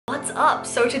What's up?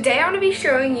 So today I'm gonna be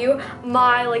showing you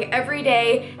my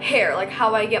everyday hair,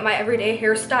 how I get my everyday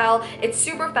hairstyle. It's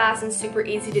super fast and super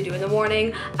easy to do in the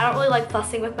morning. I don't really like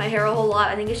fussing with my hair a whole lot.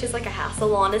 I think it's just a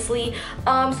hassle, honestly.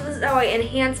 So this is how I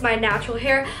enhance my natural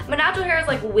hair. My natural hair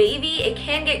is wavy. It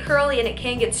can get curly and it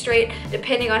can get straight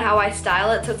depending on how I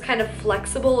style it. So it's kind of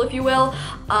flexible, if you will.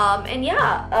 And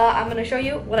yeah, I'm gonna show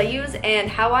you what I use and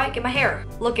how I get my hair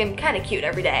looking kind of cute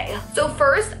every day. So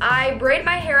first, I braid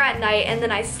my hair at night and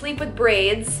then I sleep with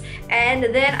braids, and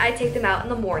then I take them out in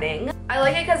the morning. I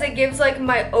like it because it gives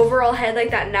my overall head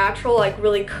that natural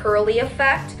really curly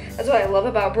effect. That's what I love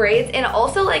about braids, and it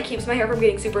also keeps my hair from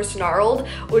getting super snarled,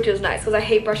 which is nice because I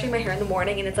hate brushing my hair in the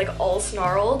morning and it's all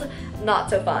snarled.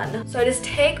 Not so fun. So I just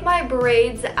take my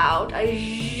braids out, I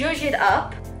zhuzh it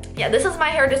up. Yeah, this is my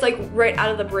hair just right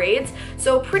out of the braids.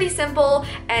 So pretty simple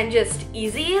and just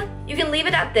easy. You can leave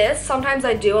it at this. Sometimes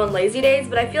I do on lazy days,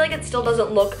 but I feel it still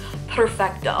doesn't look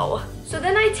perfecto. So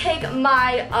then I take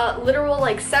my literal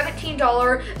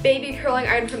 $17 baby curling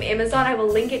iron from Amazon. I will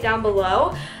link it down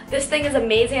below. This thing is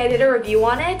amazing. I did a review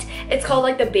on it. It's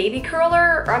called the baby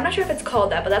curler, or I'm not sure if it's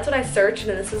called that, but that's what I searched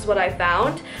and this is what I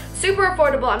found. Super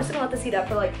affordable. I'm just gonna let this heat up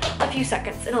for a few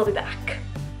seconds and I'll be back.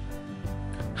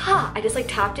 I just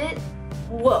tapped it.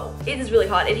 Whoa, it is really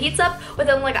hot. It heats up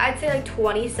within I'd say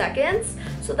 20 seconds.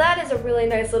 So that is a really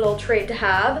nice little trait to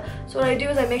have. So what I do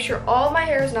is I make sure all my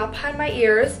hair is not behind my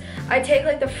ears. I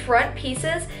take the front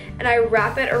pieces and I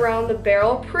wrap it around the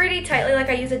barrel pretty tightly.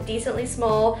 I use a decently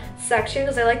small section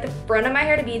because I like the front of my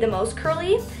hair to be the most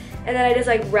curly. And then I just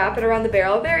wrap it around the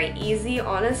barrel. Very easy,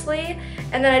 honestly.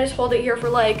 And then I just hold it here for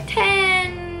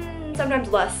 10, sometimes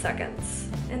less seconds.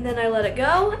 And then I let it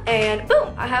go, and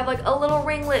boom, I have a little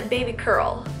ringlet baby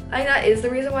curl. I think that is the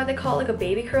reason why they call it a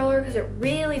baby curler, because it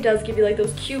really does give you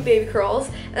those cute baby curls.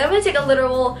 And I'm gonna take a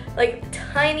literal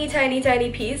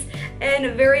tiny piece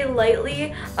and very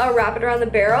lightly wrap it around the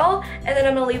barrel, and then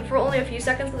I'm gonna leave it for only a few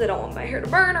seconds because I don't want my hair to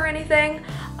burn or anything.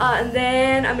 And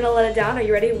then I'm gonna let it down. Are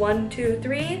you ready? 1, 2,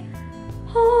 3.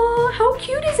 Oh, how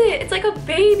cute is it? It's a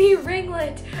baby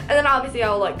ringlet. And then obviously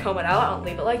I'll comb it out. I don't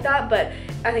leave it like that, but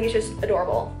I think it's just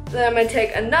adorable. Then I'm gonna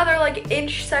take another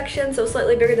inch section, so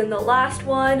slightly bigger than the last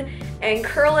one, and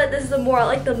curl it. This is more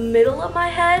at the middle of my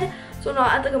head, so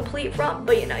not at the complete front,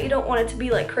 but you don't want it to be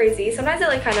crazy. Sometimes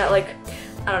I kind of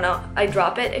I don't know, I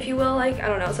drop it, if you will, I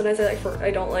don't know, sometimes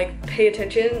I don't pay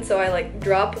attention, so I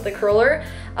drop the curler,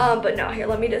 but no, here,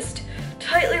 let me just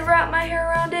tightly wrap my hair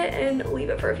around it and leave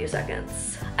it for a few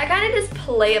seconds. I kind of just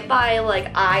play it by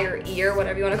eye or ear,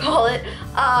 whatever you want to call it,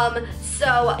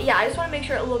 so yeah, I just want to make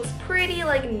sure it looks pretty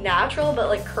natural,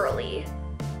 but curly.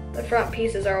 The front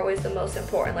pieces are always the most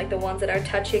important, the ones that are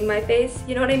touching my face,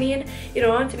 you know what I mean? You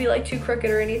don't want it to be too crooked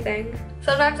or anything.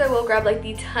 Sometimes I will grab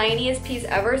the tiniest piece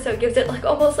ever, so it gives it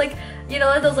almost you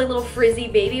know, those little frizzy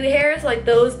baby hairs,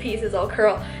 those pieces I'll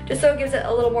curl, just so it gives it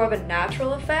a little more of a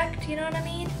natural effect, you know what I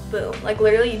mean? Boom,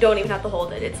 literally you don't even have to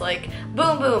hold it. It's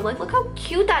boom, boom, look how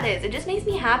cute that is. It just makes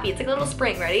me happy. It's a little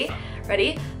spring. Ready?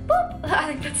 Ready? Boop. I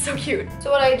think that's so cute.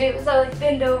 So what I do is I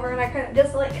bend over and I kind of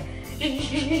just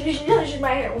my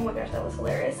hair. Oh my gosh, that was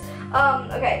hilarious.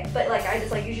 Okay, but I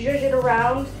just zhuzh it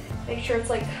around, make sure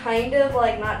it's kind of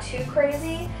not too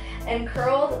crazy and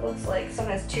curled. It looks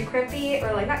sometimes too crimpy,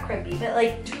 or not crimpy,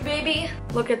 but too baby.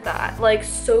 Look at that,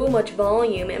 so much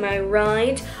volume, am I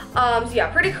right? So yeah,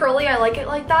 pretty curly. I like it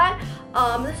like that.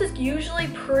 This is usually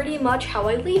pretty much how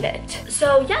I leave it.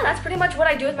 So yeah, that's pretty much what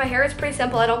I do with my hair. It's pretty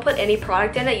simple. I don't put any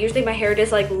product in it. Usually my hair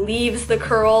just leaves the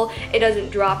curl. It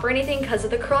doesn't drop or anything because of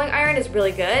the curling iron is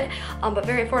really good, but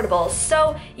very affordable.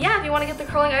 So yeah, if you want to get the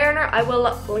curling ironer, I will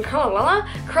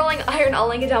curling iron, I'll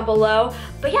link it down below.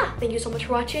 But yeah, thank you so much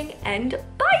for watching and